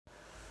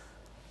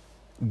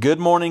Good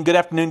morning, good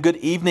afternoon, good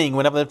evening.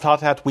 Whenever the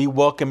podcast, we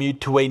welcome you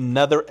to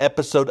another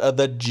episode of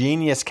the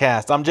Genius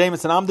Cast. I'm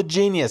Jameson. I'm the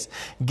genius,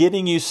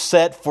 getting you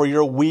set for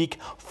your Week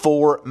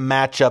 4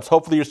 matchups.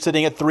 Hopefully, you're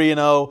sitting at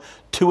 3-0,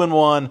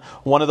 2-1,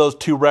 one of those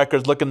two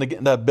records, looking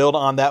to build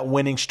on that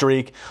winning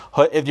streak.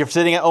 If you're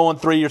sitting at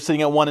 0-3, you're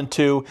sitting at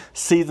 1-2.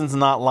 Season's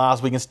not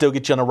lost. We can still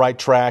get you on the right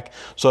track.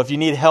 So if you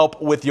need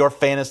help with your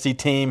fantasy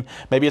team,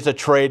 maybe it's a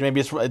trade, maybe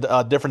it's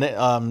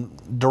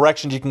different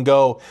directions you can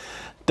go,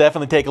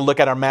 definitely take a look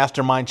at our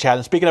mastermind chat.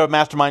 And speaking of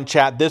mastermind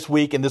chat, this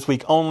week and this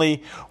week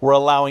only, we're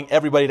allowing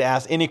everybody to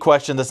ask any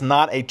question that's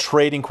not a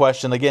trading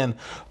question. Again,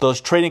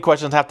 those trading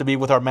questions have to be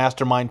with our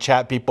mastermind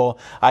chat people.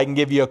 I can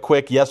give you a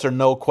quick yes or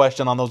no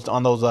question on those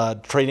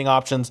trading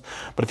options.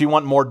 But if you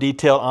want more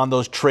detail on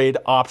those trade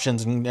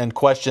options and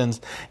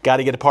questions, got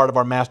to get a part of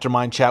our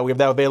mastermind chat. We have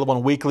that available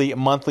in weekly,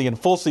 monthly, and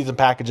full season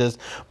packages.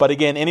 But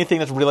again, anything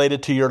that's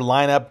related to your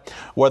lineup,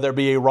 whether it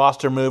be a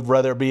roster move,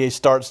 whether it be a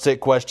start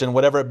sit question,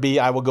 whatever it be,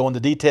 I will go into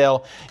detail.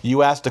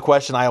 You ask the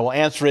question, I will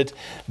answer it.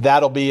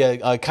 That'll be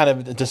a kind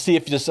of to see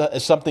if just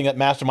something that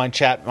Mastermind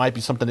Chat might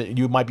be something that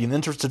you might be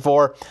interested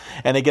for.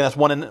 And again, that's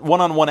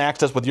one-on-one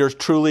access with yours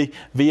truly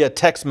via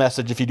text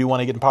message. If you do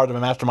want to get part of a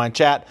Mastermind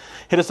Chat,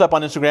 hit us up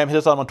on Instagram, hit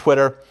us up on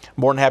Twitter.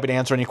 More than happy to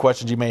answer any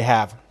questions you may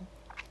have.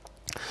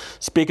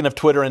 Speaking of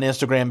Twitter and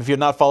Instagram, if you have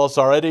not followed us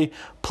already,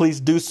 please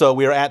do so.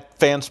 We are at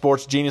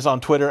FanSportsGenius on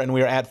Twitter, and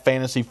we are at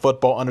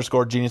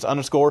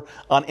FantasyFootball_Genius_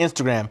 on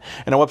Instagram.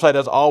 And our website,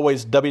 as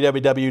always,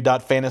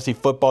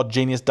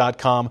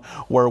 www.fantasyfootballgenius.com,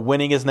 where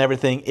winning isn't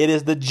everything. It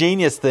is the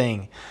genius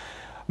thing.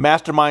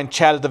 Mastermind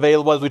Chat is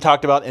available, as we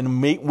talked about,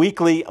 in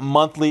weekly,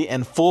 monthly,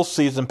 and full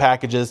season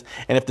packages.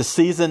 And if the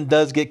season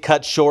does get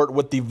cut short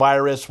with the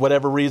virus,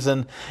 whatever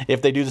reason,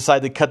 if they do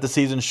decide to cut the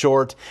season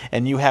short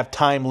and you have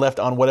time left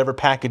on whatever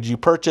package you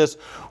purchase,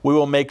 we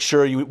will make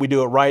sure we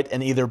do it right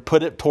and either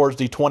put it towards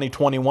the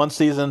 2021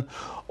 season,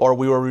 or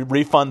we will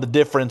refund the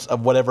difference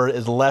of whatever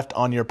is left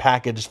on your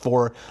package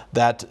for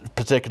that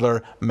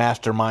particular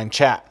Mastermind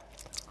Chat.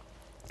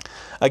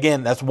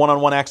 Again, that's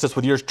one-on-one access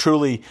with yours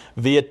truly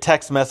via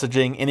text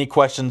messaging. Any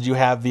questions you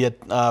have via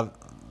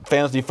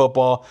fantasy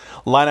football,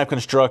 lineup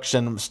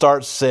construction,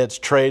 start sits,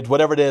 trades,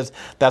 whatever it is,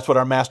 that's what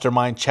our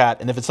mastermind chat.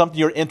 And if it's something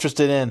you're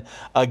interested in,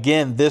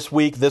 again, this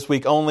week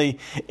only,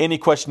 any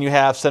question you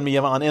have, send me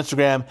on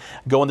Instagram,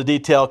 go into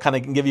detail, kind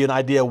of give you an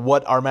idea of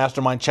what our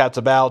mastermind chat's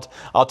about.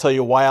 I'll tell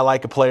you why I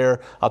like a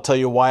player. I'll tell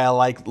you why I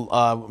like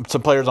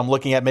some players I'm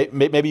looking at.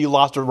 Maybe you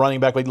lost a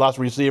running back, maybe you lost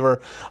a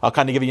receiver. I'll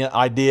kind of give you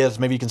ideas.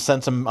 Maybe you can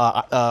send some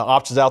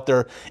options out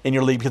there in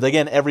your league, because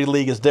again, every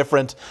league is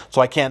different, so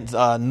I can't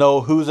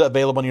know who's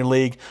available in your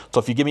league.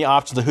 So if you give me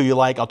options of who you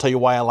like, I'll tell you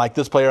why I like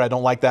this player, I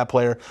don't like that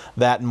player,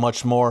 that and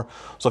much more.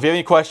 So if you have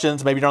any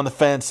questions, maybe you're on the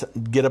fence,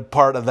 get a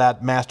part of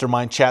that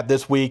mastermind chat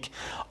this week.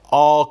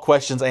 All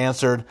questions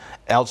answered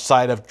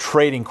outside of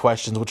trading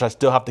questions, which I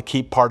still have to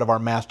keep part of our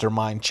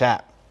mastermind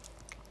chat.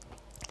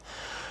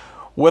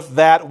 With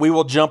that, we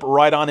will jump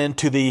right on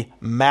into the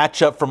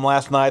matchup from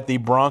last night. The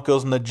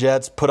Broncos and the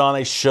Jets put on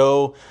a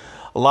show.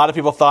 A lot of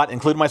people thought,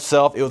 including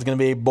myself, it was going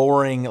to be a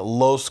boring,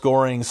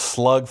 low-scoring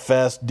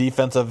slugfest,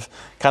 defensive,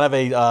 kind of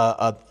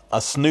a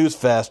snooze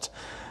fest.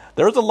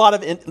 There was a lot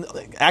of,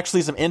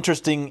 actually some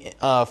interesting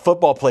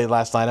football play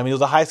last night. I mean, it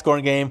was a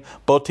high-scoring game.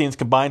 Both teams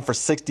combined for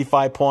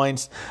 65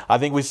 points. I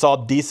think we saw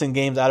decent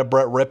games out of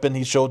Brett Rypien.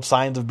 He showed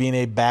signs of being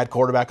a bad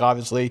quarterback,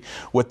 obviously,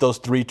 with those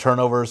 3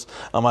 turnovers.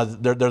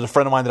 There's a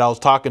friend of mine that I was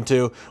talking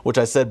to, which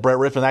I said Brett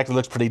Rypien actually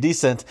looks pretty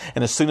decent.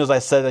 And as soon as I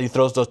said that, he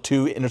throws those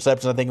 2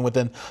 interceptions, I think,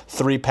 within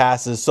 3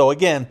 passes. So,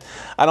 again,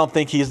 I don't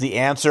think he's the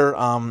answer.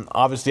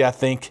 Obviously, I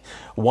think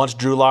once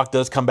Drew Lock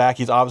does come back,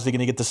 he's obviously going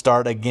to get to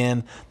start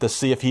again to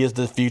see if he is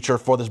the future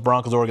for this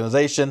Broncos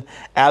organization.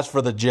 As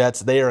for the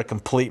Jets, they are a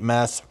complete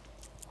mess.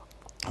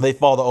 They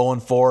fall to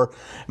 0-4.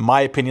 In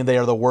my opinion, they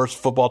are the worst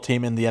football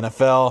team in the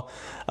NFL.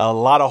 A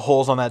lot of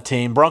holes on that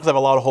team. Broncos have a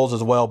lot of holes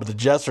as well, but the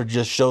Jets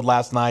just showed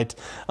last night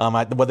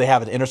what they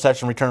have: an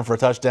interception return for a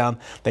touchdown.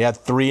 They had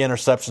 3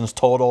 interceptions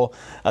total.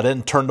 They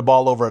didn't turn the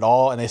ball over at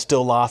all, and they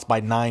still lost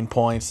by 9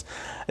 points.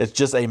 It's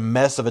just a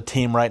mess of a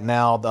team right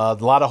now. A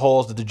lot of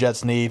holes that the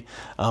Jets need.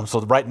 So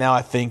right now,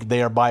 I think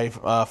they are by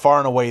far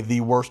and away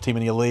the worst team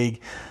in the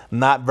league.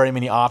 Not very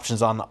many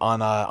options on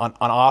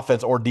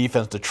offense or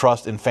defense to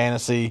trust in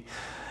fantasy.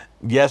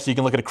 Yes, you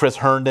can look at a Chris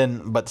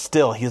Herndon, but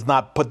still, he's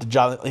not put the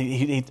job.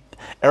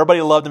 Everybody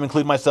loved him,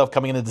 including myself,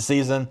 coming into the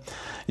season.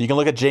 You can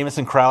look at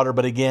Jamison Crowder,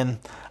 but again,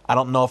 I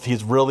don't know if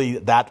he's really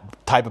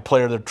that type of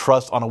player to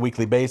trust on a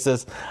weekly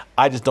basis.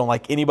 I just don't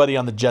like anybody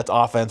on the Jets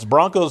offense.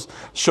 Broncos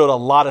showed a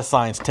lot of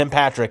signs. Tim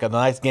Patrick, a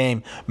nice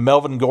game.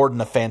 Melvin Gordon,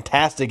 a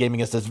fantastic game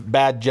against this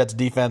bad Jets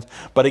defense.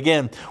 But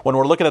again, when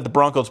we're looking at the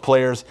Broncos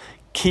players,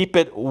 keep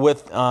it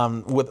with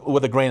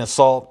a grain of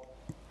salt.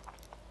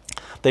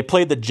 They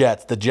played the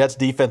Jets. The Jets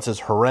defense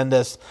is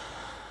horrendous.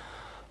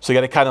 So you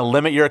got to kind of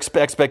limit your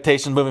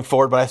expectations moving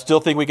forward. But I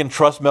still think we can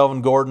trust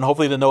Melvin Gordon.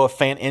 Hopefully the Noah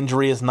Fant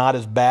injury is not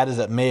as bad as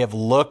it may have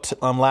looked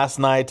last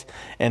night.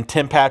 And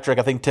Tim Patrick,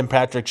 I think Tim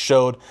Patrick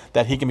showed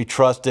that he can be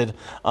trusted.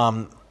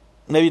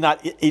 maybe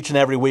not each and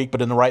every week,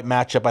 but in the right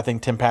matchup, I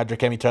think Tim Patrick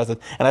can be trusted.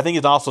 And I think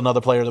he's also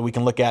another player that we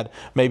can look at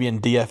maybe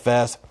in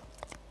DFS.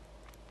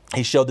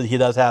 He showed that he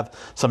does have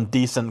some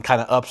decent kind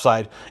of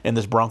upside in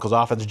this Broncos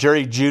offense.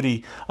 Jerry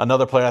Jeudy,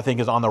 another player I think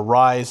is on the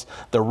rise.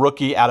 The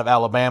rookie out of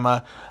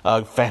Alabama,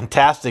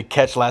 fantastic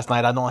catch last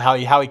night. I don't know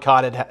how he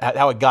caught it,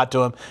 how it got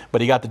to him,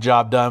 but he got the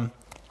job done.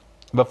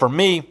 But for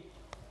me,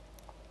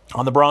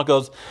 on the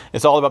Broncos,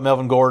 it's all about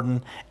Melvin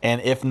Gordon, and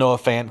if Noah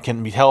Fant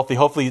can be healthy,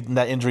 hopefully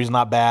that injury is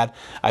not bad.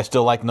 I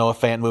still like Noah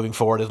Fant moving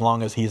forward as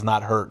long as he's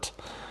not hurt.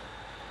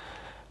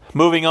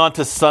 Moving on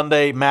to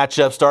Sunday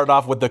matchup, starting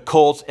off with the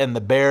Colts and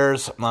the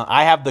Bears.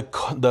 I have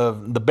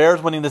the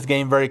Bears winning this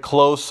game very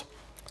close.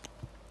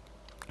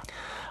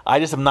 I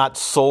just am not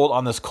sold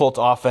on this Colts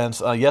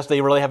offense. Yes,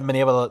 they really haven't been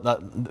able to.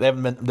 They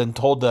haven't been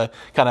told to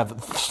kind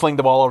of sling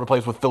the ball over the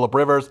place with Phillip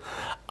Rivers.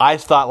 I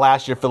thought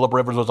last year Phillip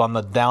Rivers was on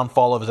the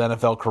downfall of his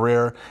NFL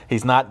career.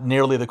 He's not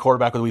nearly the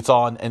quarterback that we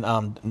saw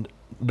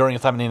during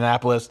his time in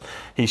Indianapolis.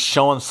 He's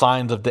showing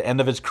signs of the end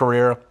of his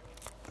career.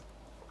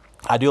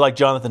 I do like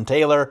Jonathan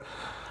Taylor.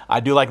 I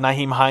do like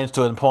Nyheim Hines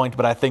to a point,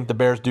 but I think the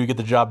Bears do get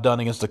the job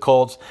done against the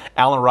Colts.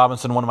 Allen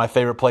Robinson, one of my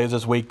favorite plays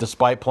this week,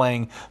 despite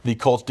playing the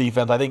Colts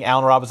defense. I think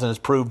Allen Robinson has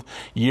proved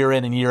year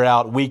in and year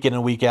out, week in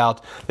and week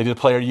out, that he's a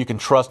player you can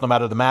trust no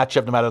matter the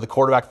matchup, no matter the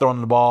quarterback throwing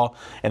the ball.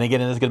 And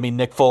again, it's going to be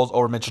Nick Foles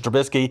over Mitchell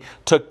Trubisky.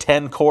 Took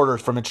 10 quarters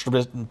for Mitchell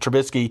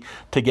Trubisky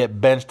to get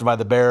benched by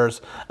the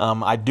Bears.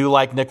 I do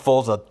like Nick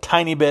Foles a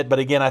tiny bit, but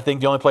again, I think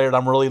the only player that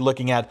I'm really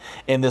looking at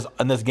in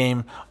this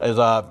game is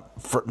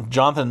for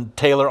Jonathan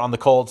Taylor on the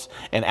Colts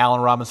and Allen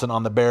Robinson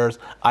on the Bears.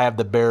 I have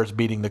the Bears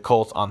beating the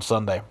Colts on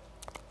Sunday.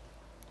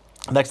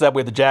 Next up,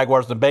 we have the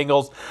Jaguars and the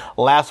Bengals.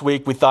 Last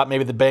week, we thought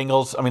maybe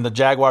the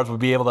Jaguars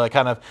would be able to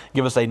kind of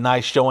give us a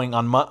nice showing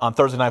on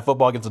Thursday Night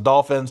Football against the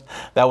Dolphins.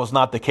 That was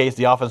not the case.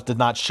 The offense did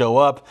not show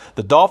up.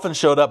 The Dolphins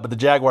showed up, but the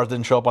Jaguars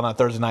didn't show up on that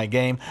Thursday night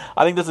game.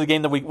 I think this is a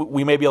game that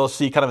we may be able to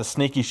see kind of a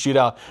sneaky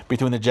shootout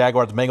between the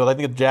Jaguars and Bengals. I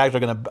think the Jags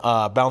are going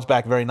to bounce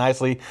back very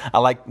nicely. I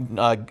like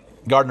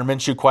Gardner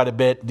Minshew quite a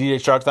bit.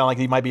 DJ Shark sounds like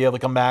he might be able to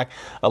come back.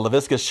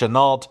 Laviska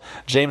Shenault.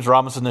 James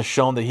Robinson has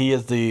shown that he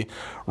is the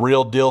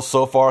real deal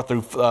so far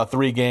through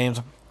 3 games.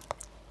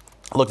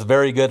 Looks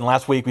very good, and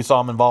last week we saw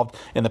him involved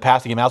in the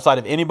passing game. Outside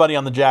of anybody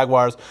on the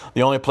Jaguars,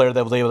 the only player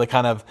that was able to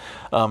kind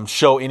of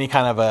show any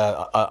kind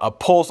of a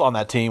pulse on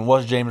that team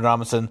was James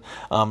Robinson.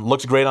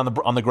 Looks great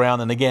on the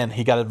ground, and again,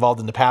 he got involved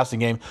in the passing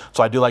game,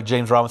 so I do like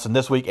James Robinson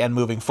this week and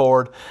moving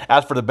forward.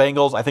 As for the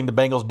Bengals, I think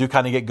the Bengals do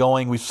kind of get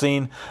going. We've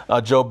seen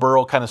Joe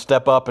Burrow kind of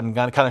step up and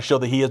kind of show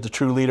that he is the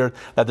true leader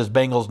that this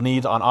Bengals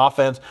needs on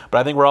offense, but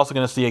I think we're also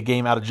going to see a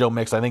game out of Joe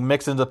Mixon. I think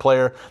Mixon's a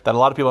player that a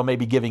lot of people may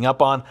be giving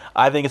up on.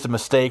 I think it's a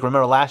mistake.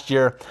 Remember last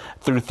year,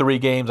 through 3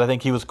 games, I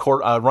think he was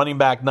running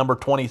back number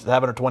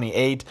 27 or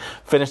 28,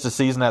 finished the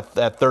season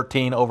at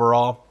 13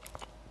 overall.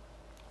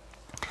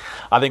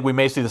 I think we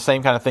may see the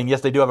same kind of thing.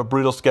 Yes, they do have a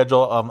brutal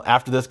schedule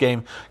after this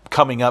game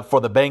coming up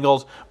for the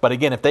Bengals. But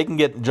again, if they can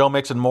get Joe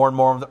Mixon more and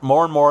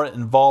more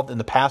involved in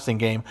the passing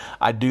game,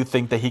 I do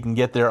think that he can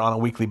get there on a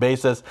weekly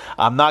basis.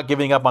 I'm not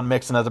giving up on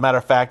Mixon. As a matter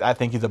of fact, I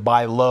think he's a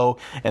buy low.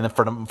 And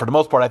for the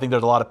most part, I think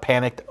there's a lot of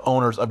panicked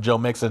owners of Joe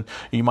Mixon.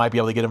 You might be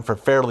able to get him for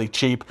fairly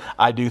cheap.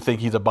 I do think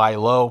he's a buy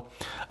low.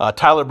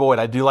 Tyler Boyd,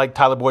 I do like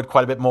Tyler Boyd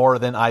quite a bit more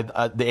than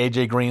the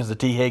A.J. Greens, the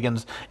T.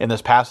 Higgins in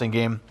this passing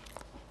game.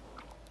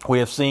 We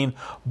have seen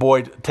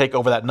Boyd take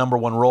over that number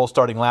 1 role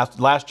starting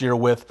last year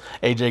with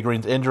A.J.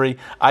 Green's injury.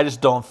 I just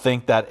don't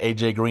think that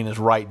A.J. Green is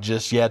right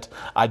just yet.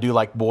 I do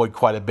like Boyd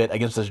quite a bit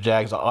against this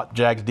Jags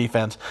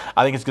defense.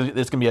 I think it's going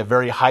to be a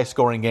very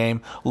high-scoring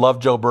game. Love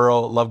Joe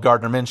Burrow. Love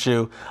Gardner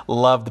Minshew.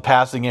 Love the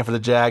passing game for the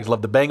Jags.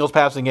 Love the Bengals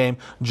passing game.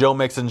 Joe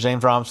Mixon,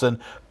 James Robinson.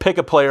 Pick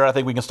a player. I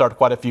think we can start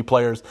quite a few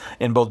players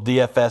in both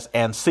DFS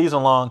and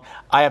season long.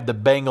 I have the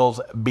Bengals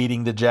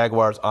beating the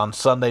Jaguars on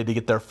Sunday to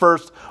get their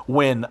first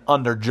win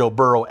under Joe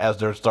Burrow as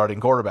their starting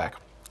quarterback.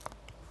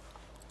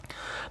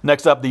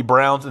 Next up, the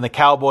Browns and the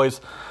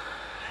Cowboys.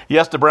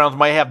 Yes, the Browns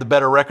might have the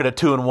better record at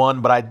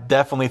 2-1, but I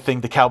definitely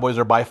think the Cowboys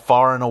are by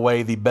far and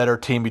away the better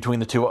team between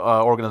the two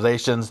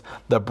organizations.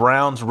 The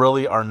Browns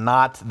really are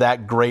not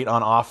that great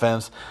on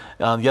offense.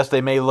 Yes, they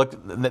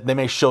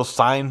may show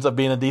signs of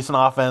being a decent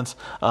offense.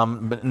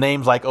 But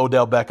names like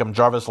Odell Beckham,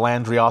 Jarvis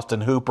Landry,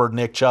 Austin Hooper,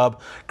 Nick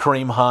Chubb,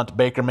 Kareem Hunt,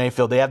 Baker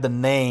Mayfield, they have the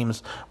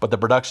names, but the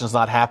production's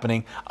not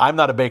happening. I'm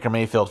not a Baker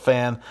Mayfield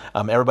fan.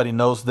 Everybody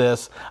knows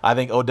this. I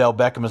think Odell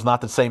Beckham is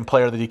not the same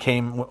player that he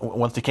came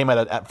once he came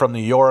from New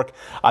York.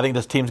 I think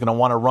this team's going to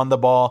want to run the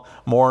ball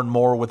more and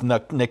more with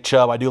Nick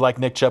Chubb. I do like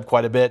Nick Chubb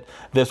quite a bit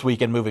this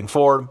week and moving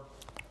forward.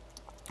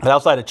 But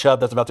outside of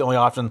Chubb, that's about the only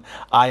option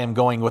I am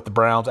going with the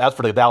Browns. As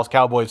for the Dallas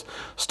Cowboys,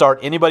 start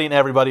anybody and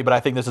everybody, but I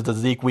think this is a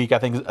Zeke week. I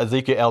think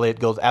Ezekiel Elliott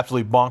goes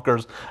absolutely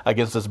bonkers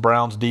against this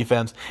Browns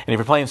defense. And if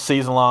you're playing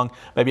season long,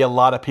 maybe a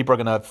lot of people are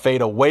going to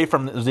fade away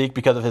from Zeke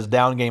because of his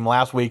down game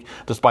last week,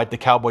 despite the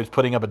Cowboys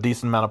putting up a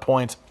decent amount of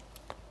points.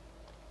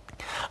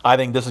 I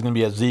think this is going to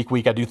be a Zeke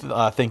week. I do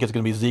think it's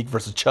going to be Zeke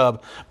versus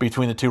Chubb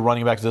between the two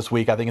running backs this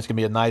week. I think it's going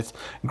to be a nice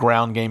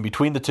ground game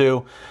between the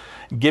two.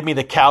 Give me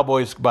the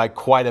Cowboys by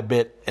quite a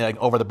bit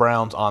over the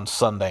Browns on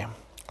Sunday.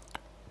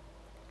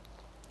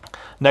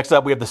 Next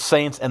up, we have the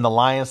Saints and the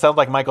Lions. Sounds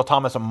like Michael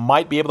Thomas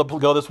might be able to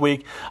go this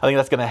week. I think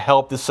that's going to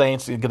help the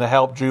Saints. It's going to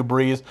help Drew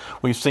Brees.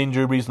 We've seen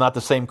Drew Brees not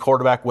the same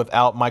quarterback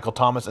without Michael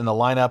Thomas in the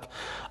lineup.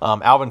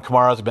 Alvin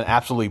Kamara has been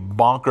absolutely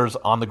bonkers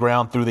on the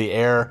ground through the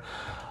air.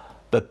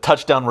 The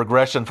touchdown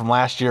regression from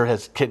last year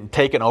has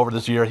taken over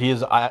this year. He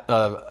is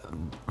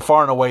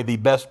far and away the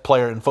best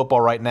player in football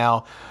right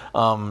now.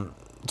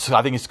 So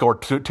I think he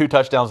scored two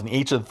touchdowns in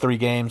each of the 3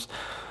 games.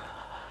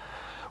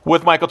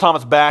 With Michael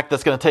Thomas back,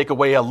 that's going to take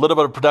away a little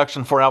bit of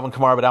production for Alvin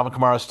Kamara, but Alvin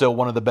Kamara is still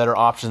one of the better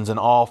options in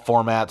all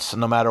formats.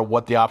 No matter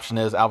what the option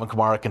is, Alvin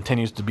Kamara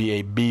continues to be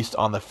a beast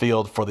on the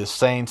field for the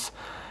Saints.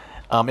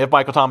 If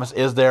Michael Thomas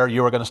is there,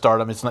 you are going to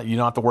start him. You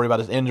don't have to worry about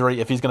his injury.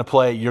 If he's going to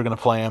play, you're going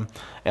to play him.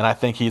 And I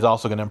think he's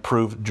also going to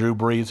improve Drew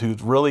Brees, who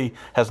really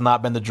has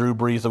not been the Drew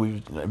Brees that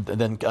we've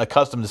been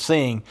accustomed to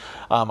seeing.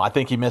 I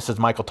think he misses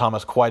Michael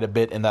Thomas quite a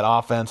bit in that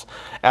offense.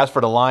 As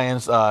for the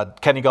Lions,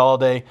 Kenny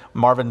Golladay,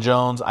 Marvin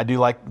Jones, I do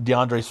like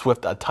DeAndre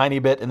Swift a tiny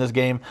bit in this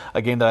game,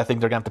 a game that I think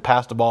they're going to have to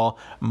pass the ball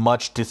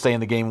much to stay in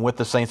the game with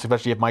the Saints,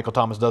 especially if Michael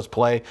Thomas does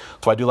play.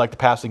 So I do like the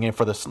passing game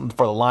for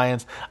the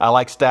Lions. I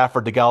like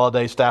Stafford to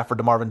Golladay, Stafford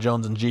to Marvin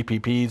Jones and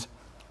GPPs.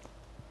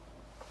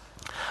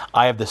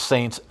 I have the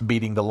Saints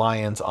beating the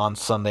Lions on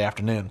Sunday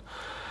afternoon.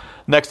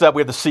 Next up, we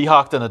have the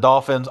Seahawks and the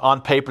Dolphins.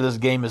 On paper, this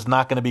game is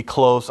not going to be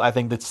close. I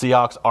think the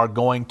Seahawks are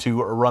going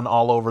to run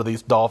all over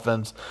these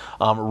Dolphins.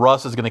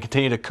 Russ is going to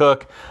continue to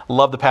cook.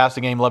 Love the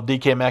passing game. Love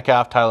DK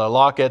Metcalf, Tyler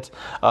Lockett.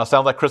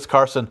 Sounds like Chris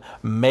Carson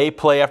may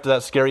play after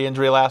that scary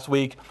injury last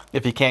week.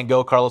 If he can't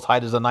go, Carlos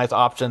Hyde is a nice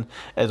option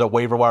as a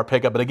waiver wire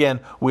pickup. But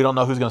again, we don't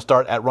know who's going to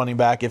start at running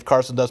back. If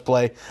Carson does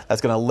play,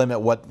 that's going to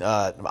limit what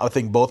I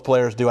think both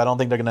players do. I don't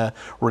think they're going to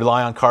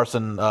rely on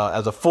Carson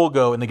as a full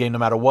go in the game no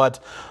matter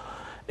what.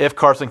 If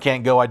Carson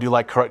can't go, I do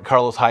like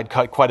Carlos Hyde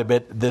quite a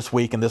bit this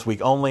week and this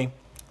week only.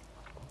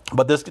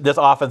 But this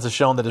offense has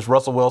shown that it's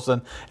Russell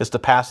Wilson. It's the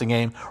passing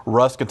game.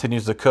 Russ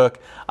continues to cook.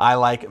 I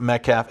like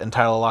Metcalf and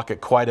Tyler Lockett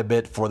quite a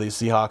bit for the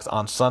Seahawks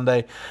on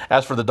Sunday.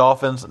 As for the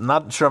Dolphins,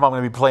 not sure if I'm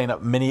going to be playing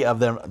many of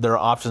their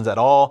options at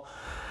all.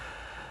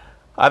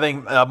 I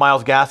think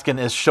Myles Gaskin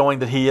is showing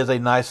that he is a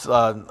nice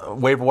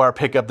waiver wire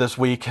pickup this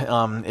week.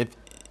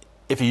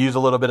 If you use a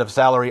little bit of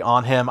salary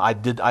on him, I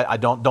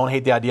don't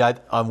hate the idea.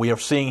 We are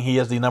seeing he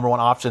is the number one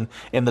option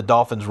in the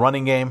Dolphins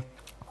running game.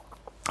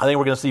 I think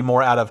we're going to see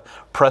more out of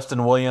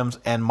Preston Williams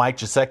and Mike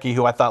Gesicki,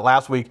 who I thought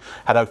last week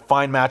had a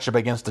fine matchup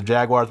against the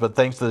Jaguars, but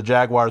thanks to the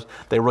Jaguars,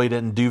 they really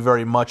didn't do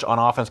very much on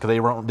offense because they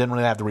didn't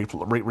really have to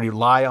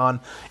rely on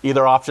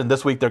either option.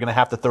 This week, they're going to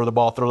have to throw the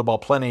ball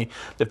plenty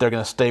if they're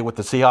going to stay with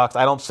the Seahawks.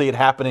 I don't see it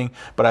happening,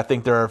 but I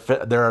think there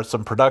are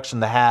some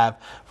production to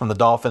have from the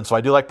Dolphins. So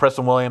I do like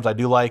Preston Williams, I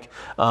do like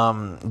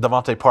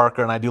Devontae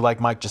Parker, and I do like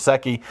Mike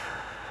Gesicki.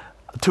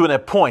 To a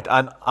point,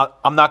 I'm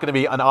not going to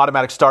be an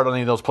automatic start on any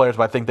of those players,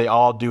 but I think they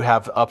all do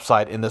have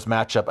upside in this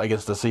matchup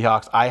against the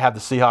Seahawks. I have the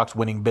Seahawks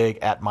winning big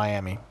at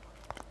Miami.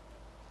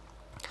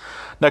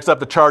 Next up,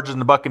 the Chargers and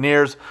the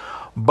Buccaneers.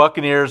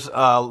 Buccaneers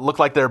look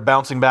like they're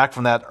bouncing back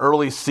from that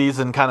early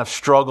season kind of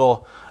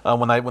struggle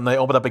when they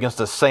opened up against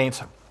the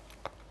Saints.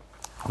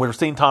 We're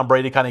seeing Tom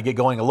Brady kind of get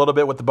going a little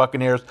bit with the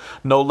Buccaneers.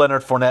 No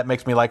Leonard Fournette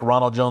makes me like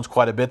Ronald Jones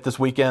quite a bit this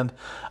weekend.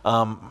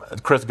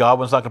 Chris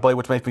Godwin's not going to play,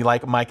 which makes me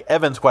like Mike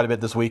Evans quite a bit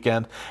this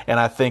weekend. And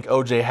I think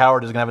O.J.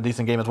 Howard is going to have a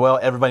decent game as well.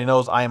 Everybody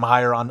knows I am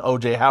higher on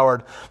O.J.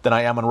 Howard than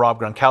I am on Rob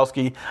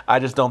Gronkowski. I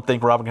just don't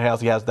think Rob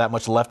Gronkowski has that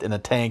much left in the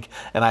tank.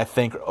 And I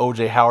think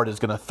O.J. Howard is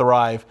going to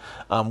thrive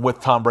with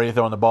Tom Brady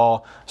throwing the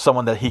ball,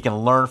 someone that he can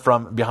learn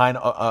from behind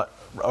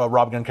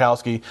Rob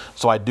Gronkowski.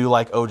 So I do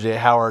like O.J.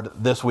 Howard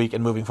this week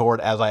and moving forward.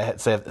 As I've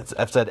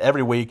said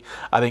every week,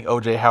 I think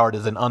O.J. Howard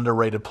is an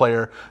underrated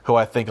player who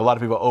I think a lot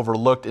of people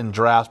overlooked in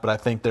drafts, but I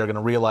think they're going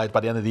to realize by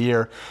the end of the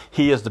year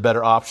he is the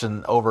better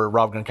option over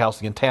Rob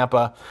Gronkowski in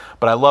Tampa.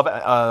 But I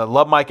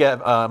love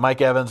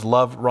Mike Evans,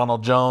 love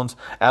Ronald Jones.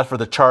 As for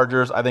the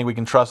Chargers, I think we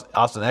can trust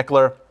Austin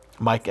Eckler,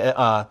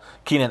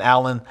 Keenan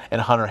Allen,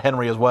 and Hunter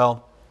Henry as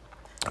well.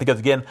 Because,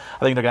 again, I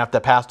think they're going to have to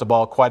pass the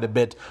ball quite a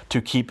bit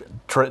to keep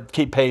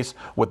pace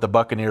with the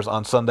Buccaneers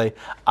on Sunday.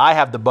 I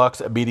have the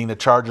Bucs beating the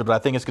Chargers, but I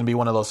think it's going to be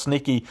one of those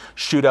sneaky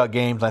shootout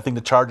games. I think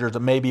the Chargers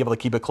may be able to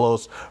keep it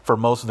close for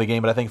most of the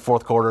game, but I think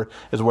fourth quarter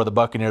is where the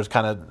Buccaneers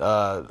kind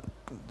of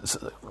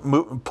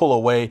pull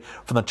away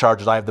from the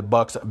Chargers. I have the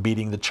Bucs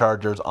beating the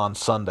Chargers on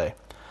Sunday.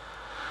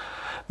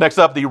 Next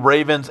up, the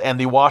Ravens and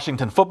the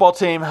Washington football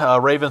team.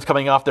 Ravens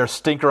coming off their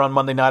stinker on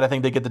Monday night. I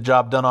think they get the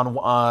job done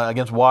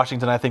against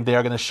Washington. I think they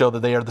are going to show that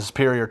they are the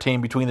superior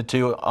team between the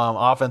two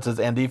offenses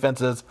and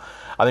defenses.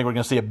 I think we're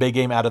going to see a big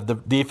game out of the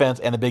defense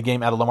and a big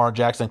game out of Lamar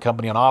Jackson and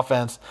company on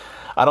offense.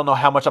 I don't know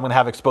how much I'm going to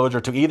have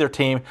exposure to either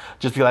team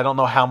just because I don't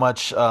know how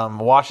much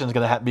Washington's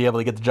going to be able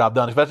to get the job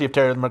done, especially if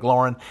Terry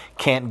McLaurin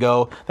can't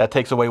go. That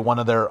takes away one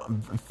of their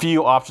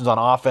few options on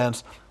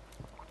offense.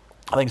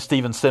 I think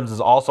Steven Sims is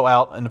also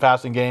out in the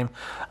passing game.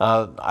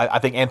 I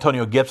think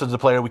Antonio Gibson is a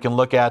player we can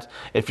look at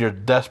if you're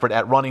desperate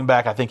at running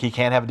back. I think he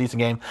can have a decent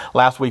game.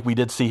 Last week we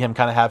did see him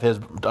kind of have his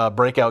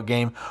breakout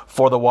game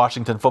for the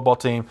Washington football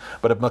team.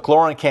 But if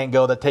McLaurin can't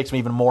go, that takes me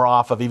even more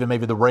off of even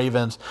maybe the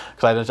Ravens,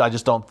 because I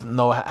just don't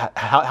know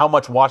how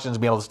much Washington's going to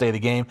be able to stay the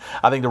game.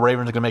 I think the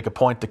Ravens are going to make a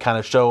point to kind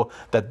of show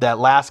that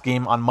last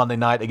game on Monday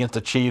night against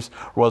the Chiefs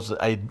was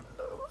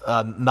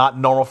not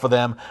normal for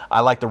them. I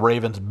like the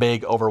Ravens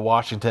big over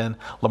Washington.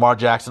 Lamar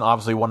Jackson,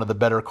 obviously one of the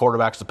better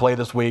quarterbacks to play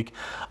this week.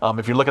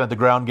 If you're looking at the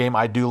ground game,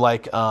 I do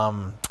like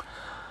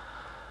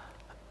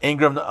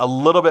Ingram a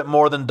little bit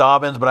more than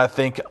Dobbins, but I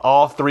think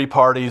all three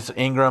parties,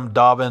 Ingram,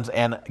 Dobbins,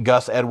 and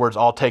Gus Edwards,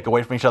 all take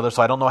away from each other.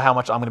 So I don't know how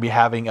much I'm going to be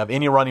having of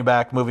any running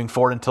back moving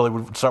forward until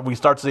we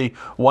start to see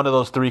one of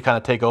those three kind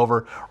of take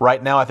over.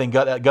 Right now, I think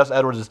Gus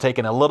Edwards is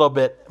taking a little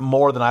bit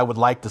more than I would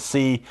like to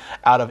see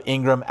out of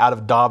Ingram, out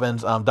of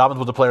Dobbins. Dobbins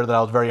was a player that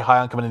I was very high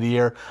on coming into the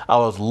year. I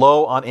was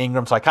low on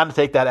Ingram, so I kind of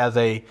take that as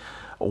a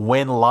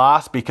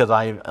win-loss because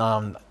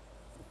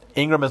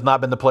Ingram has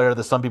not been the player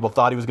that some people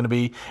thought he was going to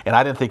be, and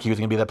I didn't think he was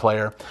going to be that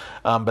player.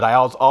 But I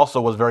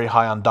also was very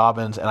high on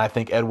Dobbins, and I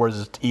think Edwards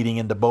is eating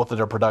into both of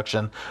their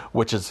production,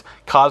 which is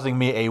causing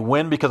me a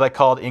win because I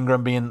called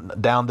Ingram being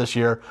down this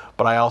year,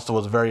 but I also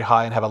was very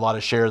high and have a lot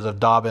of shares of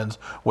Dobbins,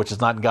 which has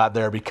not got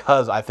there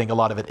because I think a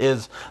lot of it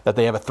is that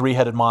they have a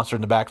three-headed monster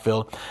in the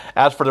backfield.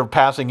 As for the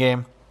passing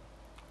game,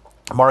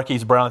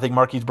 Marquise Brown, I think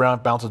Marquise Brown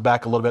bounces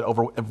back a little bit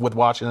over with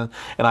Washington,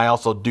 and I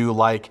also do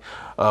like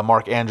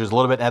Mark Andrews a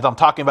little bit. And as I'm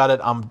talking about it,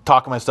 I'm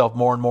talking myself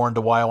more and more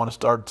into why I want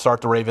to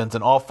start the Ravens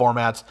in all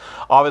formats.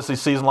 Obviously,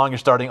 season long, you're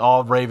starting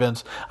all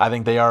Ravens. I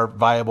think they are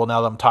viable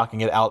now that I'm talking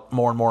it out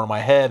more and more in my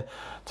head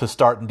to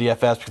start in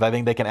DFS because I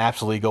think they can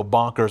absolutely go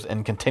bonkers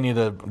and continue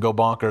to go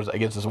bonkers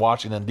against this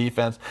Washington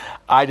defense.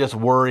 I just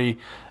worry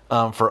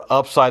for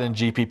upside in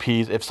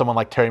GPPs, if someone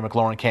like Terry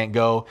McLaurin can't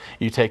go,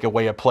 you take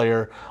away a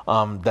player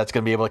that's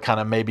going to be able to kind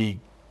of maybe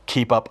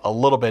keep up a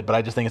little bit, but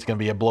I just think it's going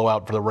to be a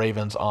blowout for the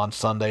Ravens on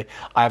Sunday.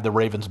 I have the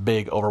Ravens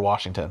big over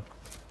Washington.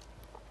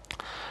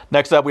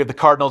 Next up, we have the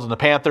Cardinals and the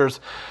Panthers.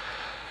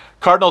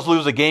 Cardinals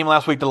lose a game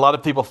last week that a lot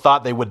of people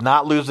thought they would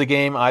not lose the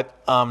game.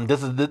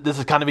 This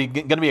is kind of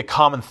going to be a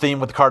common theme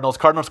with the Cardinals.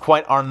 Cardinals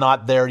quite are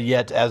not there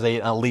yet as an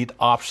elite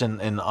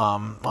option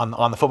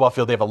on the football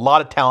field. They have a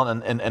lot of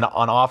talent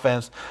on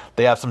offense.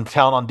 They have some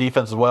talent on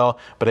defense as well,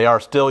 but they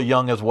are still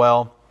young as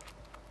well.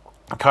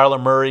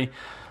 Kyler Murray,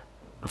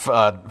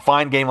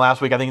 fine game last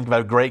week. I think he's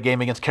got a great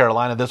game against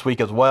Carolina this week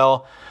as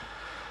well.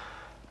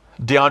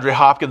 DeAndre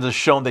Hopkins has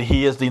shown that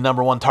he is the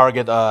number one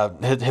target.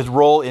 His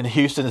role in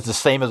Houston is the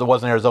same as it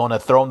was in Arizona.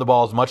 Throw him the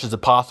ball as much as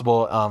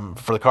possible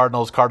for the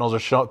Cardinals. Cardinals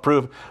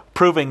are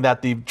proving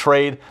that the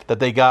trade that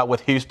they got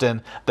with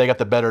Houston, they got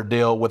the better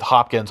deal with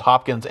Hopkins.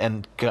 Hopkins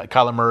and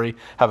Kyler Murray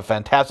have a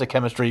fantastic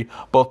chemistry.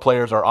 Both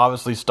players are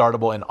obviously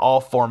startable in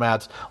all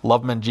formats.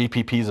 Love them in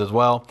GPPs as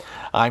well.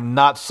 I'm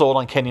not sold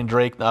on Kenyon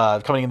Drake.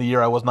 Coming in the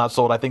year, I was not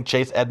sold. I think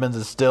Chase Edmonds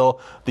is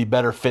still the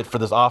better fit for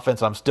this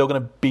offense. I'm still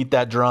going to beat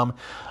that drum.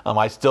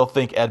 I still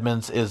think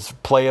Edmonds is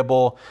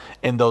playable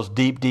in those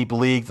deep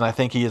leagues, and I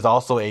think he is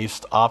also a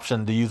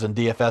option to use in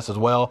DFS as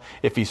well.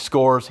 If he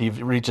scores, he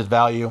reaches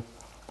value.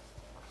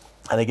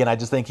 And again, I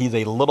just think he's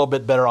a little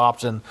bit better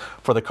option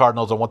for the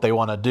Cardinals on what they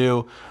want to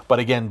do. But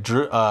again,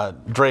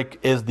 Drake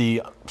is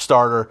the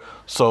starter,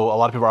 so a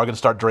lot of people are going to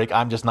start Drake.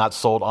 I'm just not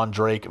sold on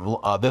Drake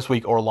this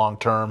week or long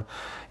term.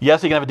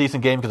 Yes, he can have a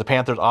decent game because the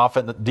Panthers'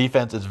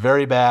 defense is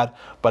very bad.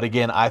 But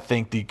again, I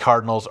think the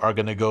Cardinals are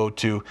going to go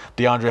to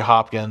DeAndre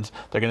Hopkins.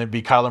 They're going to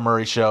be Kyler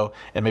Murray show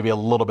and maybe a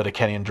little bit of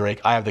Kenyon Drake.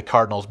 I have the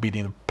Cardinals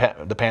beating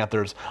the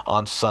Panthers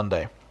on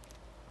Sunday.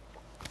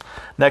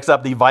 Next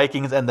up, the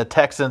Vikings and the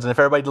Texans. And if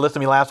everybody listened to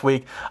me last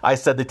week, I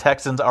said the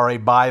Texans are a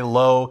buy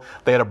low.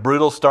 They had a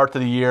brutal start to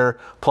the year,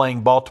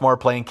 playing Baltimore,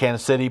 playing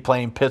Kansas City,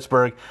 playing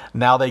Pittsburgh.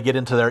 Now they get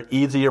into their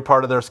easier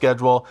part of their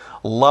schedule.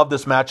 Love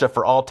this matchup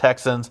for all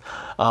Texans.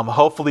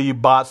 Hopefully you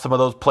bought some of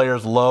those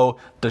players low.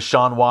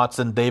 Deshaun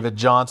Watson, David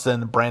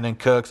Johnson, Brandon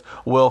Cooks,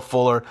 Will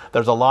Fuller.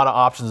 There's a lot of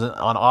options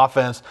on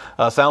offense.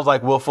 Sounds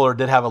like Will Fuller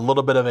did have a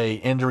little bit of a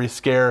injury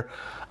scare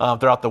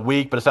throughout the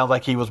week, but it sounds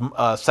like he was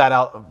sat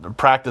out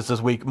practice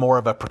this week, more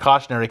of a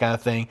precautionary kind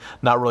of thing,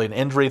 not really an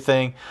injury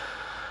thing.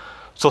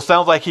 So it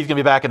sounds like he's going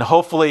to be back, and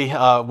hopefully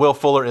Will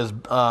Fuller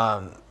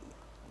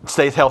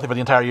stays healthy for the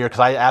entire year because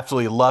I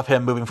absolutely love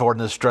him moving forward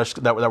in this stretch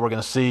that we're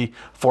going to see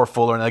for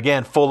Fuller. And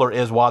again, Fuller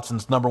is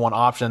Watson's number one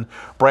option.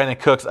 Brandon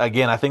Cooks,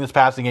 again, I think this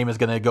passing game is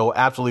going to go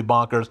absolutely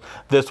bonkers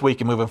this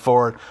week and moving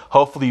forward.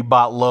 Hopefully you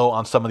bought low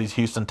on some of these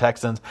Houston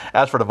Texans.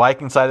 As for the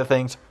Viking side of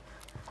things,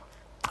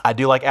 I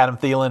do like Adam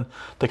Thielen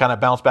to kind of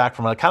bounce back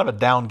from a kind of a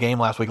down game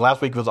last week.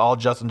 Last week was all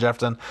Justin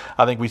Jefferson.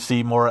 I think we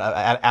see more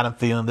Adam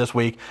Thielen this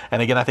week.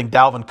 And again, I think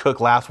Dalvin Cook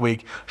last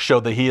week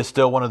showed that he is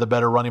still one of the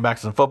better running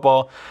backs in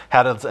football.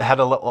 Had a kind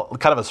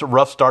of a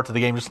rough start to the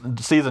game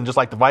season, just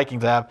like the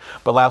Vikings have.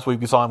 But last week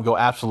we saw him go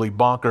absolutely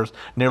bonkers,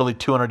 nearly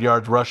 200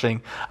 yards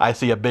rushing. I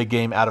see a big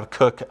game out of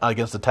Cook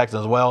against the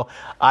Texans as well.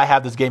 I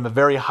have this game a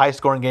very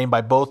high-scoring game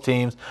by both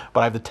teams,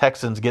 but I have the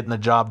Texans getting the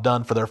job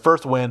done for their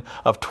first win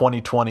of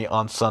 2020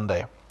 on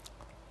Sunday.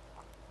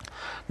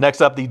 Next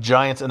up, the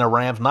Giants and the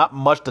Rams. Not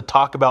much to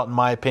talk about, in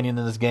my opinion,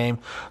 in this game.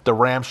 The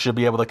Rams should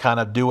be able to kind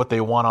of do what they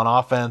want on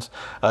offense.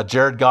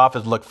 Jared Goff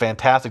has looked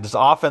fantastic. This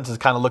offense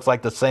kind of looks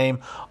like the same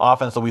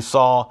offense that we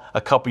saw a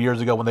couple years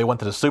ago when they went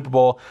to the Super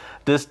Bowl.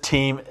 This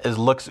team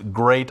looks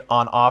great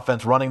on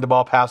offense, running the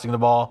ball, passing the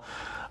ball.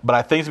 But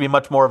I think it's going to be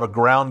much more of a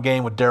ground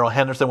game with Darrell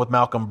Henderson, with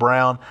Malcolm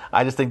Brown.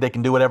 I just think they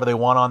can do whatever they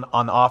want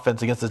on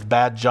offense against this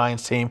bad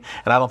Giants team,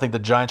 and I don't think the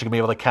Giants are going to be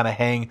able to kind of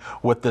hang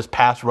with this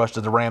pass rush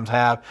that the Rams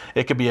have.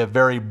 It could be a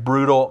very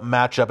brutal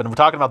matchup. And we're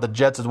talking about the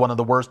Jets as one of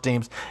the worst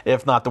teams,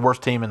 if not the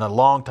worst team in a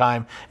long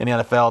time in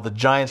the NFL. The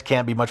Giants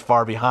can't be much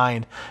far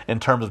behind in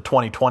terms of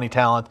 2020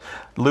 talent.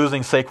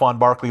 Losing Saquon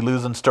Barkley,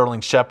 losing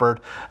Sterling Shepard,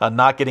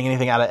 not getting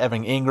anything out of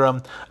Evan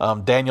Ingram.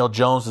 Daniel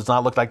Jones does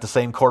not look like the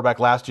same quarterback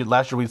last year.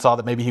 Last year we saw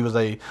that maybe he was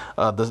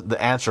the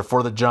answer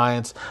for the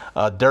Giants.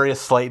 Darius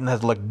Slayton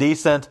has looked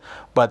decent,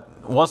 but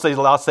once they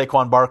lost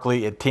Saquon Barkley,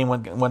 the team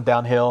went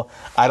downhill.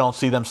 I don't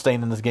see them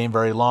staying in this game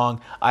very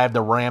long. I have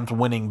the Rams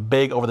winning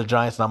big over the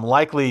Giants, and I'm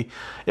likely,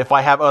 if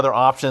I have other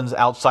options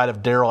outside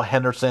of Darrell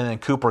Henderson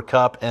and Cooper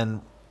Kupp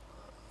and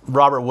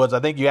Robert Woods,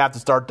 I think you have to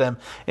start them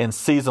in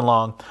season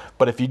long.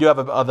 But if you do have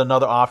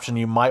another option,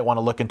 you might want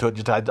to look into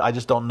it. I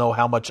just don't know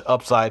how much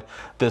upside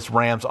this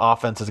Rams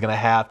offense is going to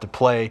have to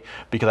play,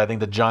 because I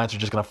think the Giants are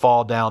just going to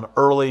fall down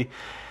early,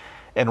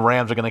 and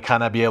Rams are going to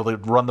kind of be able to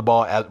run the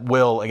ball at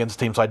will against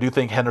the team. So I do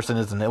think Henderson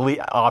is an elite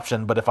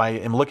option, but if I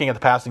am looking at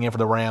the passing game for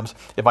the Rams,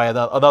 if I had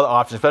another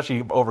option,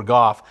 especially over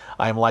Goff,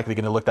 I am likely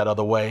going to look that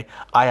other way.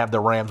 I have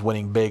the Rams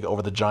winning big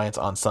over the Giants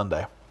on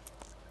Sunday.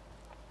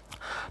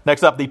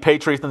 Next up, the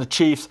Patriots and the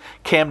Chiefs.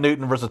 Cam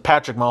Newton versus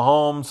Patrick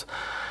Mahomes.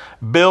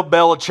 Bill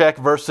Belichick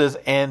versus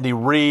Andy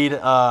Reid.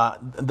 I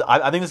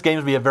think this game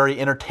will be a very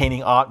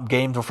entertaining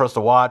game for us to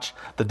watch.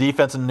 The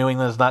defense in New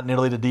England is not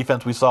nearly the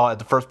defense we saw at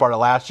the first part of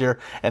last year,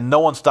 and no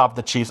one stopped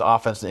the Chiefs'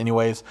 offense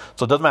anyways.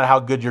 So it doesn't matter how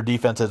good your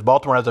defense is.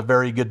 Baltimore has a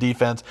very good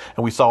defense,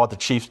 and we saw what the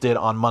Chiefs did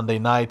on Monday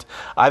night.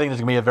 I think this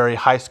is going to be a very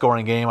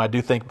high-scoring game. I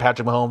do think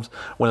Patrick Mahomes,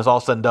 when it's all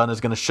said and done, is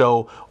going to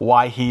show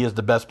why he is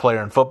the best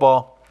player in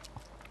football.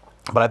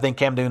 But I think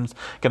Cam Newton's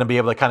going to be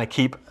able to kind of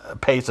keep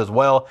pace as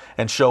well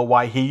and show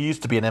why he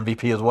used to be an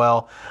MVP as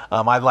well.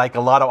 I like a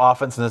lot of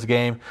offense in this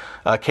game.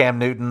 Cam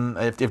Newton,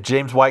 if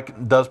James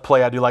White does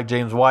play, I do like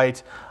James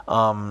White.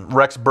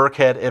 Rex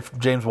Burkhead, if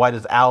James White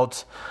is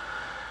out.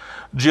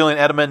 Julian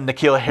Edelman,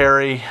 N'Keal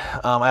Harry.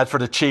 As for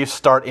the Chiefs,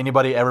 start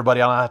anybody,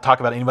 everybody. I don't have to talk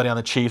about anybody on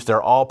the Chiefs.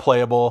 They're all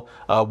playable.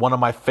 One of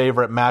my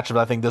favorite matchups,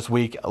 I think, this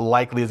week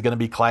likely is going to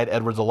be Clyde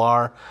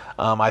Edwards-Helaire.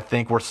 I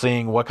think we're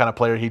seeing what kind of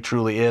player he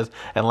truly is.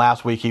 And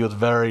last week, he was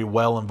very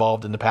well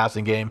involved in the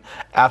passing game.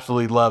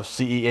 Absolutely love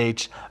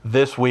CEH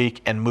this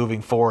week and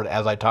moving forward,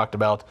 as I talked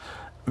about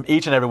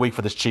each and every week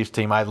for this Chiefs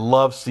team. I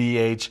love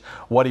CEH,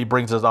 what he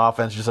brings to his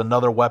offense, just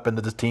another weapon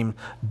that this team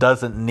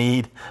doesn't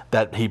need,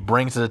 that he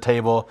brings to the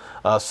table.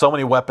 So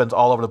many weapons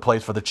all over the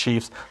place for the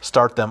Chiefs.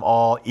 Start them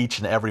all, each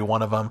and every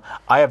one of them.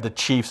 I have the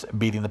Chiefs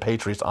beating the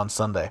Patriots on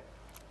Sunday.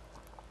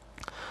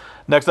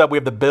 Next up, we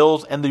have the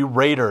Bills and the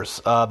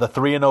Raiders. The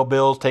 3-0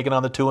 Bills taking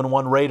on the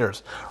 2-1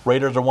 Raiders.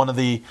 Raiders are one of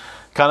the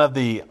kind of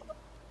the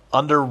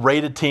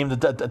underrated team,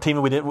 the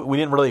team we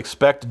didn't really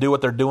expect to do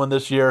what they're doing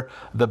this year.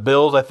 The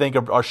Bills, I think,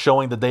 are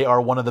showing that they are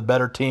one of the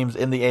better teams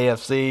in the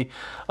AFC.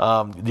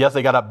 Yes,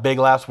 they got up big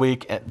last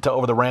week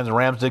over the Rams. The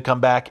Rams did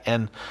come back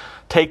and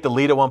take the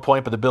lead at one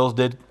point, but the Bills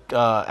did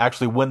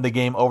actually win the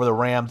game over the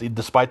Rams,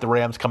 despite the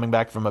Rams coming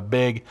back from a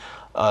big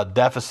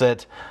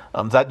deficit.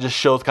 That just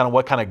shows kind of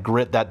what kind of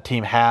grit that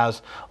team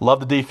has.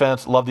 Love the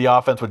defense, love the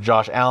offense with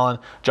Josh Allen.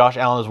 Josh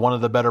Allen is one of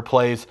the better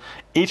plays.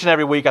 Each and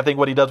every week, I think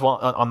what he does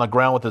on the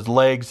ground with his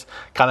legs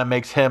kind of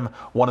makes him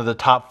one of the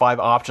top 5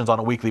 options on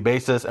a weekly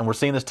basis, and we're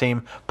seeing this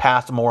team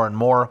pass more and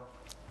more.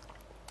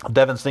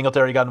 Devin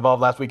Singletary got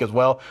involved last week as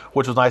well,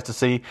 which was nice to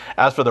see.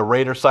 As for the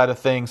Raiders side of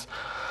things,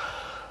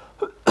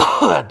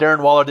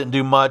 Darren Waller didn't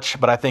do much,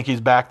 but I think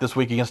he's back this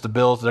week against the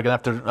Bills. They're going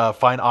to have to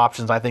find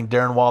options. I think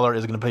Darren Waller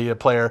is going to be a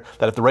player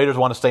that if the Raiders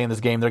want to stay in this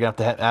game, they're going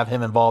to have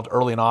him involved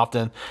early and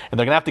often, and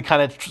they're going to have to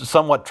kind of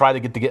somewhat try to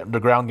get the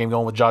ground game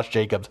going with Josh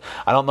Jacobs.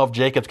 I don't know if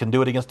Jacobs can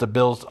do it against the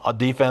Bills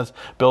defense.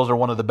 Bills are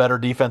one of the better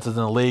defenses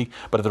in the league,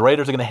 but if the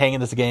Raiders are going to hang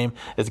in this game,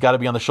 it's got to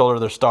be on the shoulder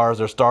of their stars.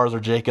 Their stars are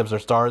Jacobs. Their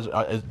stars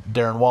is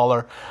Darren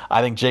Waller.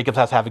 I think Jacobs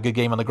has to have a good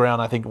game on the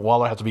ground. I think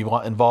Waller has to be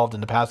involved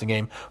in the passing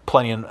game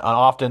plenty and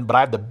often, but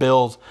I have the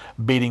Bills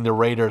beating the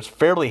Raiders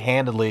fairly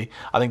handily.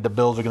 I think the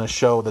Bills are going to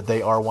show that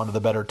they are one of the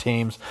better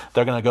teams.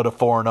 They're going to go to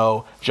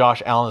 4-0.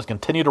 Josh Allen has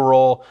continued to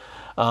roll.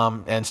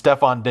 And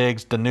Stephon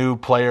Diggs, the new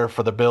player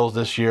for the Bills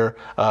this year.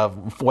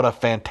 What a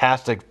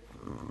fantastic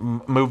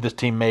move this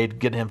team made,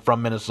 getting him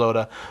from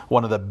Minnesota.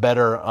 One of the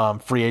better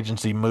free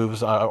agency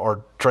moves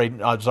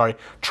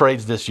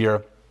trades this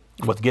year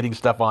was getting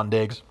Stephon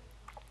Diggs.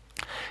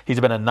 He's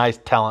been a nice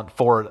talent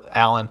for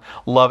Allen.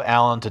 Love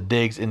Allen to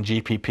Diggs in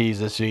GPPs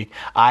this week.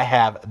 I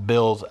have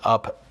Bills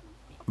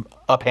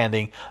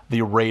uphanding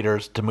the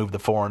Raiders to move to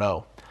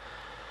 4-0.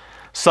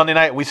 Sunday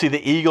night, we see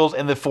the Eagles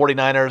and the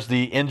 49ers,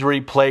 the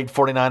injury-plagued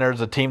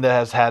 49ers, a team that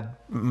has had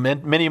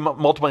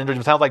multiple injuries.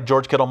 It sounds like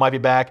George Kittle might be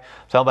back.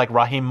 It sounds like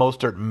Raheem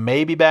Mostert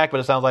may be back,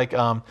 but it sounds like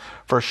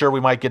for sure we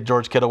might get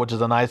George Kittle, which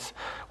is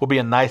will be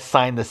a nice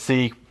sign to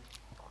see.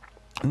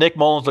 Nick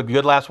Mullins looked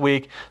good last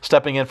week,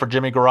 stepping in for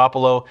Jimmy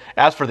Garoppolo.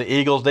 As for the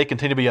Eagles, they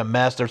continue to be a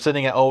mess. They're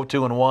sitting at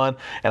 0-2-1,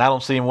 and I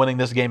don't see him winning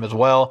this game as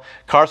well.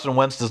 Carson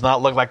Wentz does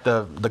not look like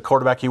the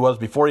quarterback he was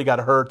before he got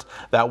hurt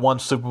that one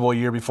Super Bowl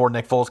year before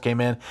Nick Foles came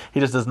in.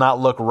 He just does not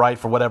look right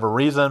for whatever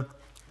reason.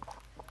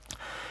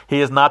 He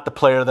is not the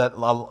player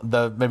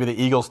that maybe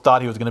the Eagles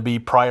thought he was going to be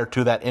prior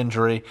to that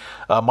injury.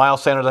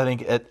 Miles Sanders, I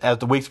think, as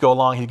the weeks go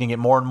along, he's going to get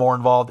more and more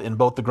involved in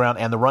both the ground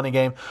and the running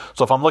game.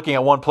 So if I'm looking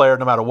at one player,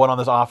 no matter what on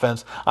this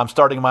offense, I'm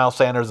starting Miles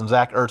Sanders and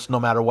Zach Ertz no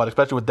matter what,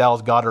 especially with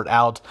Dallas Goedert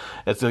out.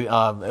 It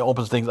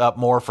opens things up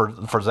more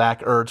for Zach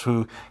Ertz,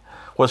 who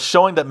was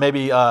showing that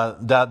maybe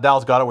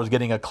Dallas Goedert was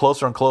getting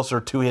closer and closer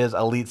to his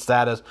elite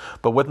status.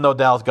 But with no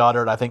Dallas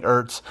Goedert, I think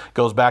Ertz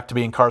goes back to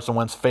being Carson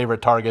Wentz's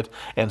favorite target,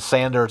 and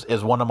Sanders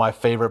is one of my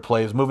favorite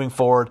plays moving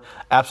forward.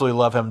 Absolutely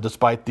love him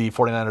despite the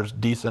 49ers'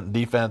 decent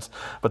defense,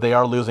 but they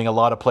are losing a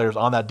lot of players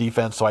on that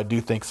defense, so I do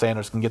think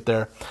Sanders can get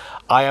there.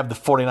 I have the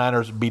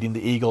 49ers beating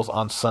the Eagles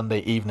on Sunday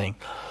evening.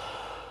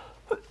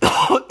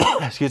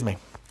 Excuse me.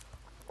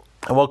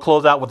 And we'll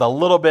close out with a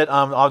little bit,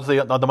 obviously,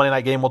 on the Monday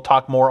night game. We'll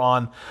talk more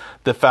on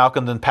the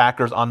Falcons and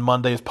Packers on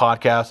Monday's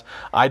podcast.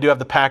 I do have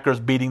the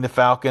Packers beating the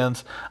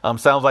Falcons.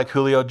 Sounds like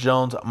Julio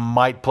Jones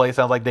might play.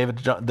 Sounds like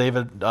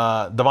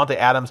Devontae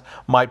Adams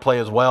might play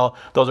as well.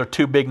 Those are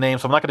two big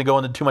names, so I'm not going to go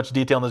into too much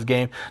detail in this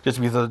game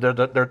just because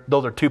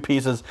those are two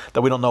pieces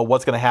that we don't know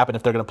what's going to happen,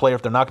 if they're going to play or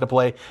if they're not going to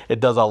play. It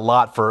does a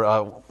lot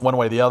for one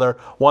way or the other.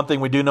 One thing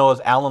we do know is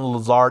Allen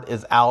Lazard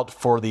is out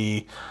for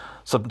the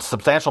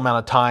substantial amount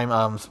of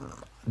time.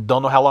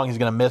 Don't know how long he's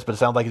going to miss, but it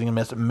sounds like he's going to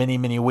miss many,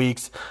 many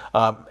weeks.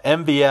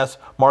 MVS,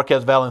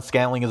 Marquez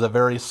Valdes-Scantling, is a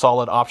very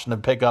solid option to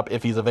pick up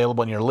if he's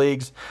available in your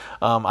leagues.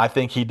 I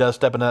think he does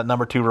step into that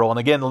number 2 role. And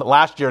again,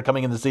 last year,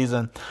 coming into the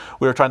season,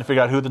 we were trying to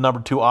figure out who the number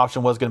 2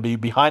 option was going to be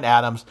behind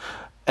Adams.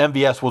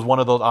 MVS was one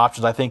of those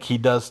options. I think he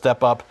does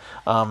step up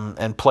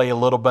and play a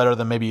little better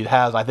than maybe he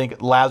has. I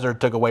think Lazard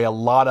took away a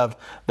lot of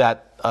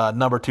that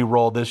number 2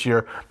 role this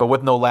year, but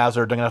with no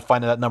Lazard, they're going to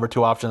find that number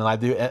 2 option,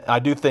 and I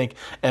do think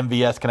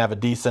MVS can have a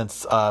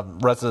decent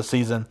rest of the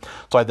season,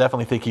 so I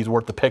definitely think he's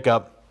worth the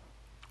pickup.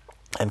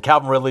 And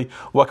Calvin Ridley,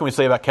 what can we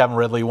say about Calvin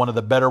Ridley? One of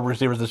the better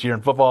receivers this year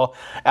in football.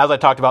 As I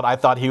talked about, I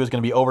thought he was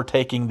going to be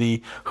overtaking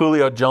the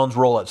Julio Jones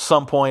role at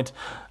some point.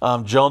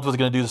 Jones was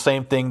going to do the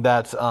same thing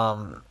that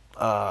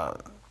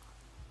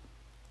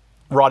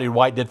Roddy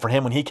White did for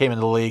him when he came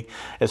into the league.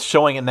 It's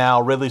showing it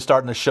now. Ridley's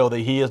starting to show that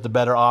he is the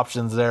better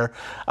options there.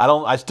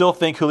 I still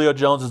think Julio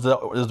Jones is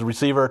the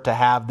receiver to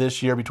have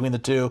this year between the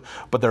two,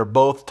 but they're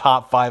both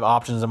top 5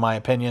 options in my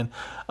opinion.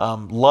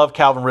 Love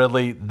Calvin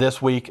Ridley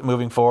this week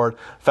moving forward.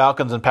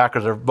 Falcons and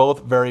Packers are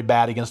both very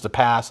bad against the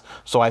pass,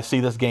 so I see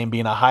this game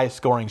being a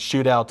high-scoring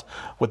shootout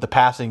with the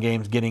passing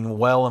games getting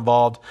well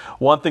involved.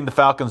 One thing the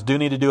Falcons do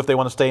need to do if they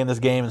want to stay in this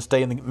game and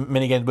stay in the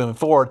mini games moving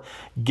forward,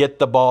 get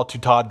the ball to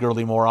Todd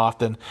Gurley more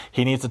often.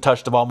 He needs to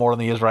touch the ball more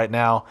than he is right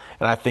now,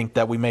 and I think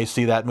that we may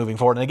see that moving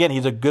forward. And again,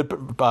 he's a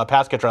good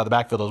pass catcher out of the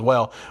backfield as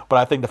well, but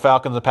I think the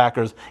Falcons and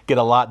Packers get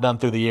a lot done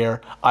through the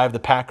air. I have the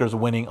Packers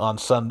winning on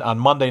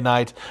Monday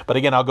night, but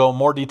again, I'll go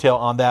more detail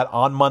on that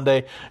on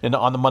Monday and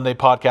on the Monday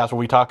podcast where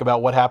we talk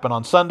about what happened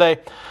on Sunday.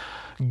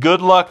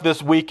 Good luck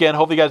this weekend.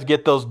 Hopefully you guys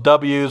get those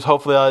W's.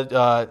 Hopefully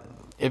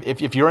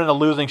if you're in a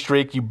losing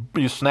streak,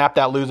 you snap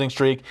that losing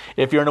streak.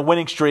 If you're in a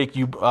winning streak,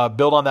 you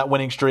build on that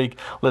winning streak.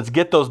 Let's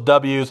get those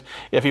W's.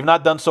 If you've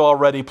not done so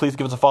already, please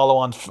give us a follow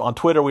on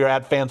Twitter. We are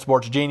at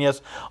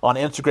FanSportsGenius. On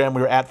Instagram,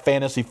 we are at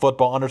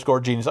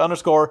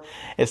FantasyFootball_Genius_.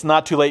 It's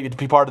not too late to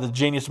be part of the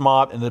Genius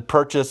Mob and to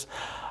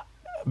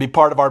be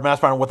part of our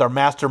mastermind with our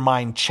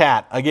mastermind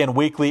chat. Again,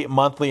 weekly,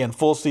 monthly, and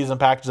full season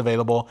packages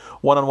available.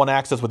 One-on-one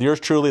access with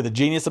yours truly, the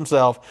genius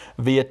himself,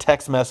 via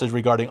text message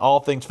regarding all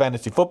things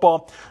fantasy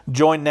football.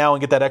 Join now and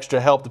get that extra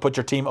help to put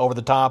your team over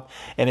the top.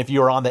 And if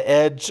you are on the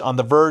edge, on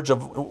the verge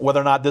of whether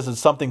or not this is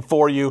something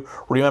for you,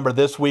 remember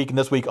this week and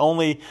this week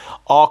only,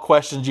 all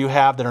questions you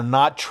have that are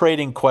not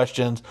trading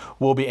questions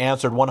will be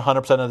answered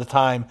 100% of the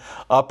time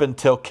up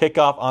until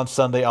kickoff on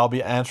Sunday. I'll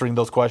be answering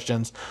those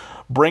questions.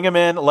 Bring them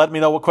in. Let me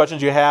know what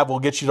questions you have. We'll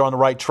get you on the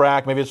right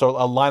track. Maybe it's a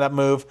lineup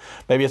move.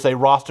 Maybe it's a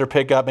roster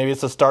pickup. Maybe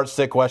it's a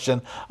start-sit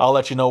question. I'll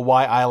let you know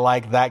why I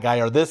like that guy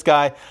or this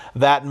guy.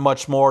 That and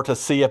much more to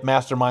see if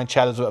Mastermind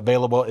Chat is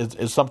available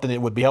is something that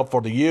would be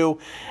helpful to you.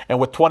 And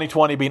with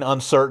 2020 being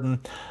uncertain,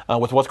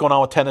 with what's going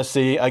on with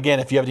Tennessee, again,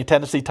 if you have any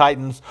Tennessee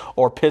Titans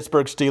or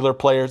Pittsburgh Steelers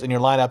players in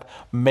your lineup,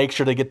 make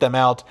sure to get them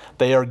out.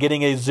 They are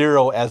getting a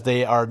 0 as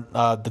they are.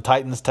 The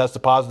Titans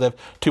tested positive.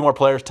 2 more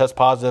players test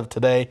positive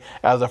today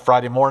as of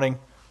Friday morning.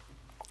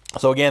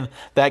 So again,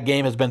 that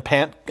game has been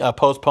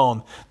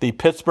postponed. The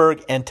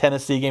Pittsburgh and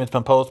Tennessee game has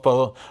been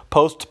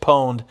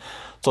postponed.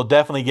 So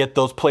definitely get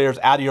those players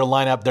out of your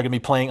lineup. They're going to be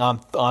playing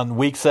on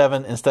week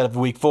 7 instead of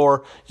week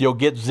 4. You'll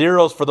get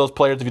 0s for those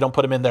players if you don't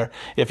put them in there.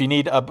 If you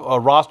need a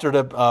roster to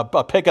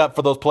a pickup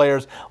for those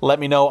players, let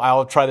me know.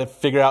 I'll try to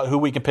figure out who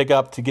we can pick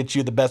up to get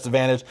you the best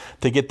advantage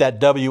to get that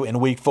W in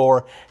week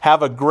 4.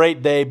 Have a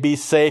great day. Be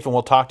safe, and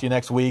we'll talk to you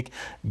next week.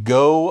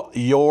 Go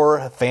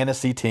your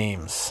fantasy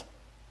teams.